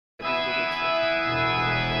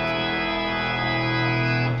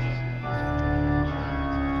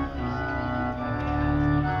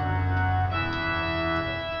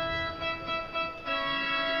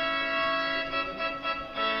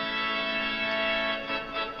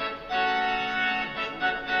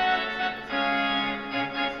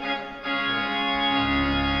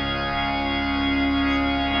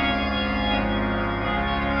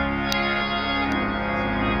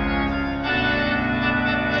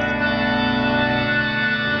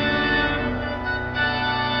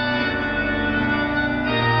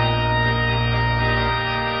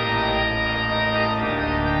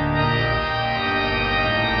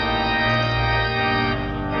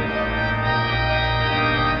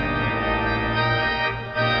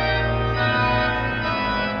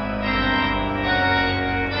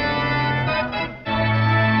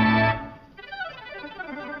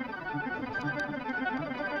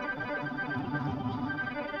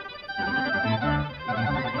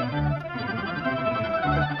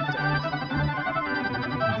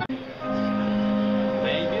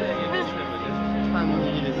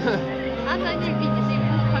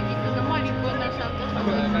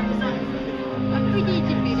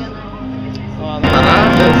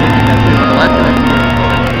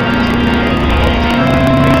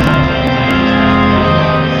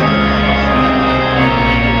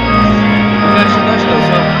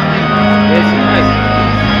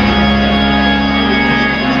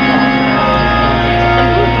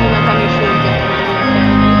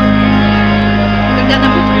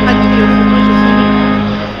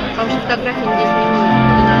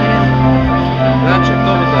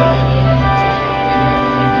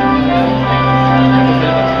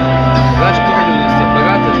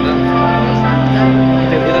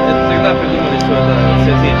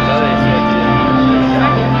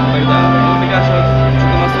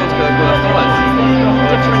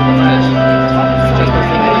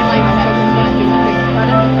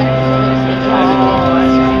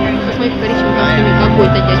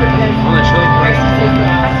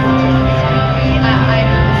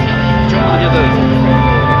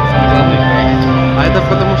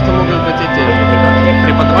потому что могут быть эти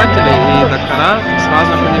преподаватели и доктора с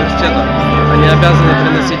разных университетов. Они обязаны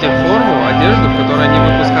приносить их форму, одежду, в которой они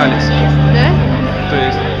выпускались. Да? То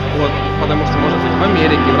есть, вот, потому что, может быть, в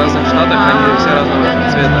Америке, в разных штатах они все разного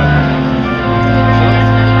цвета.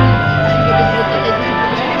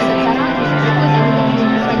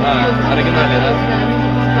 Оригинальные, да?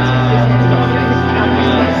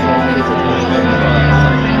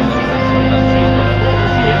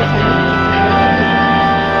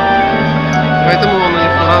 Поэтому у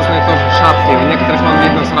них разные тоже шапки. У некоторых вам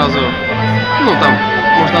видно сразу, ну там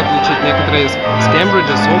можно отличить некоторые с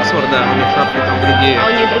Кембриджа, с Оксфорда, у них шапки там другие. А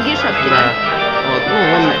у них другие шапки? Да. Вот, ну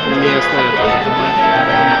он местный.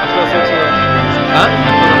 А кто отсутствует? А?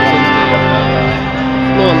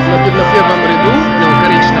 Ну он на первом ряду, у него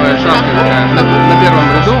коричневая шапка такая, на первом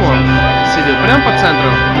ряду он сидит, прям по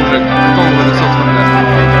центру мужик, какому году с Оксфорда.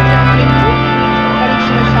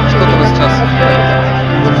 Что-то вы сейчас...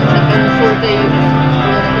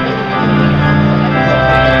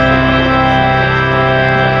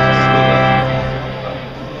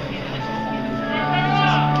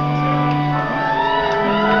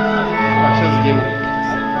 А сейчас Дима.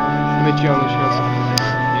 Нытье начнется.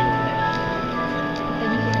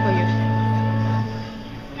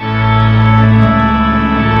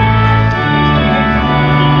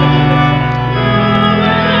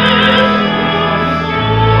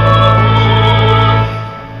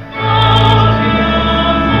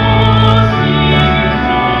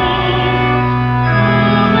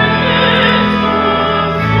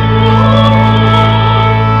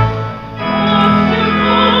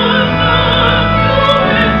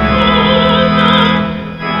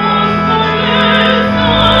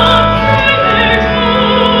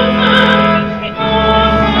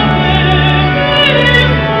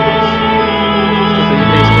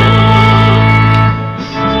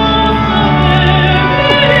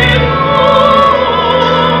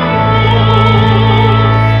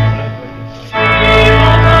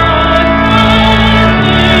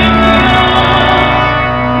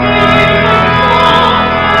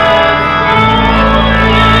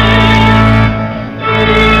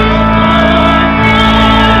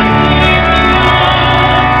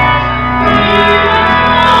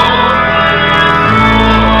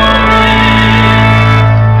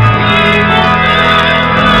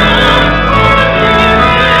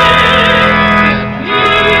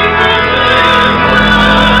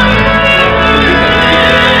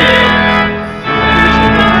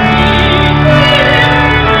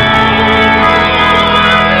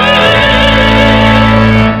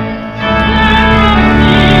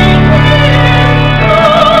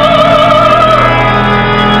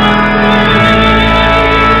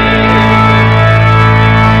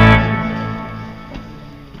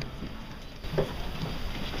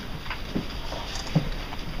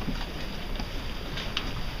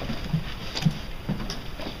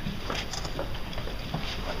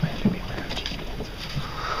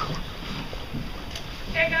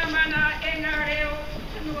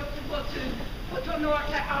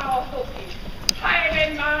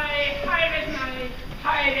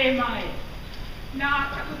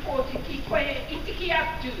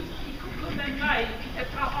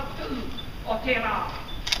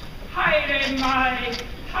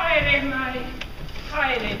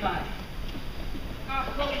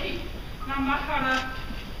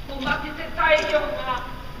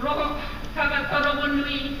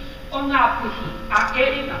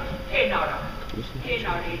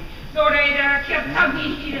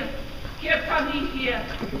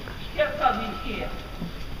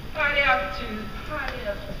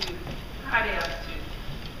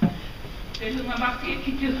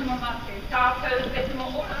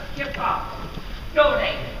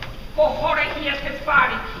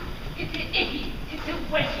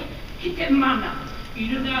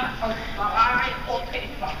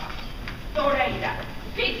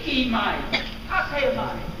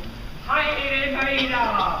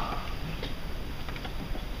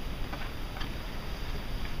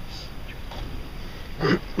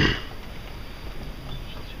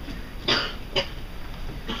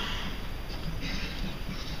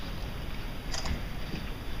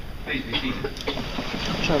 Please be seated.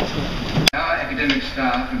 Our academic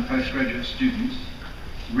staff and postgraduate students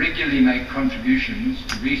regularly make contributions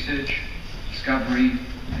to research, discovery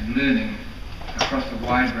and learning across a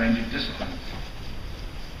wide range of disciplines.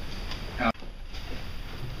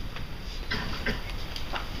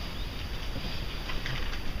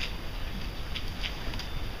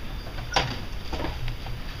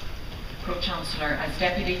 Pro-Chancellor Chancellor, as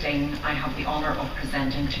Deputy Dean, I have the honour of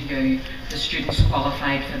presenting to you the students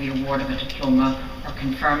qualified for the award of a diploma or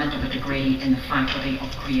conferment of a degree in the Faculty of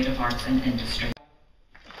Creative Arts and Industry.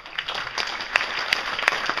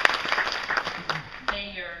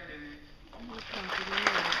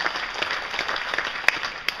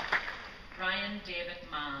 Brian David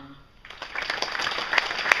Mann.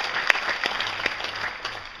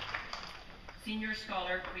 Senior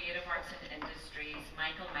Scholar, Creative Arts and Industries,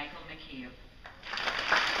 Michael McCabe.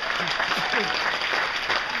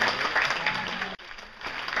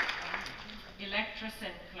 Electra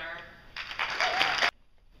Sinclair.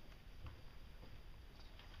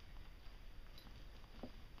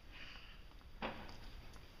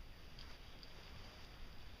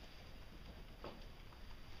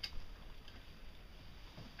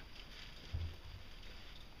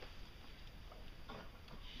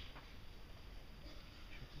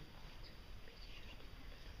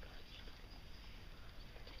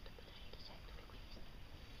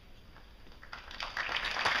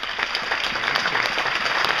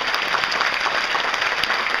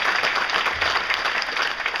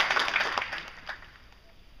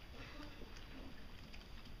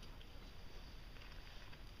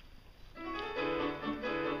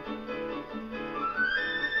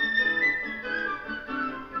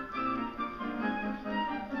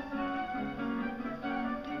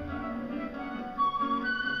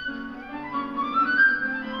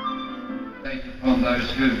 Upon those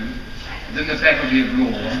who, within the Faculty of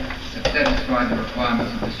Law, have satisfied the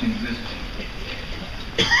requirements of this university.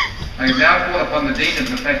 I now call upon the Dean of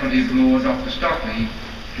the Faculty of Law, Dr. Stockley,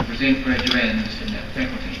 to present graduands in that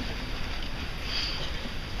faculty.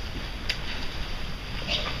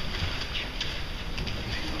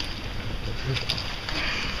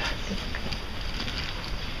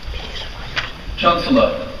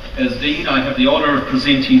 Chancellor, as Dean, I have the honour of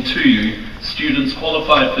presenting to you students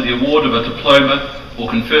qualified for the award of a diploma or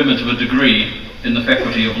conferment of a degree in the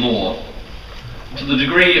Faculty of Law. To the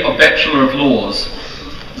degree of Bachelor of Laws,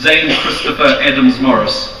 Zane Christopher Adams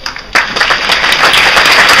Morris.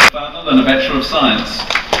 Farnell and a Bachelor of Science.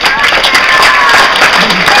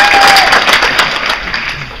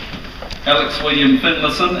 Alex William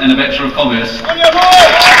Finlayson and a Bachelor of Commerce.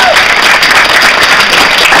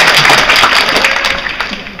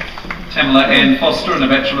 Tamala Ann Foster and a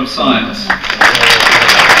Bachelor of Science.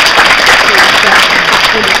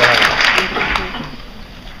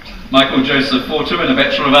 Michael Joseph Fortu and a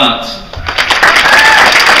Bachelor of Arts.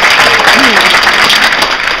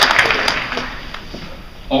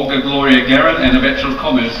 Olga Gloria Guerin and a Bachelor of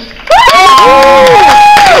Commerce.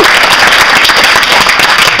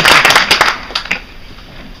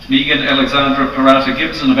 Megan Alexandra Parata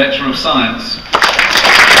Gibbs and a Bachelor of Science.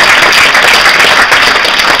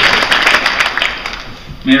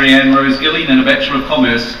 Mary Ann Rose Gilleen and a Bachelor of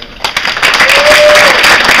Commerce.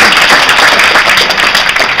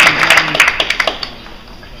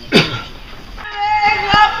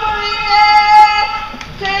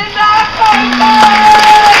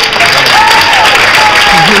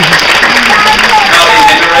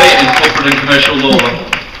 In commercial law. The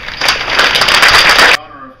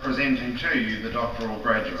honour of presenting to you the doctoral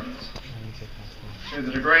graduates. To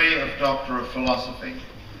the degree of Doctor of Philosophy,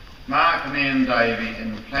 Mark and Ian Davey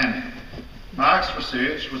in planning. Mark's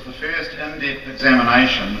research was the first in-depth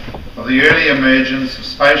examination of the early emergence of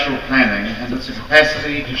spatial planning and its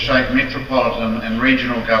capacity to shape metropolitan and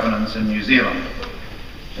regional governance in New Zealand.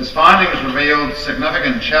 His findings revealed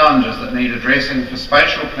significant challenges that need addressing for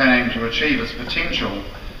spatial planning to achieve its potential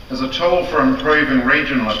as a tool for improving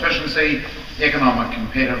regional efficiency, economic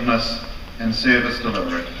competitiveness and service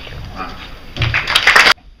delivery. Mark.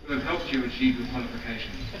 Who have helped you achieve your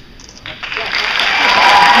qualifications.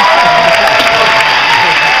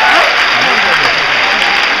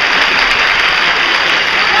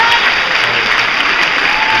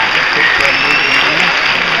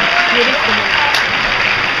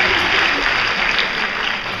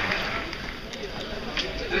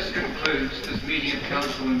 This concludes this meeting of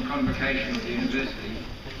Council and Convocation of the University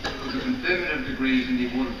with the conferment of degrees and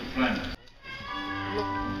the award of diplomas.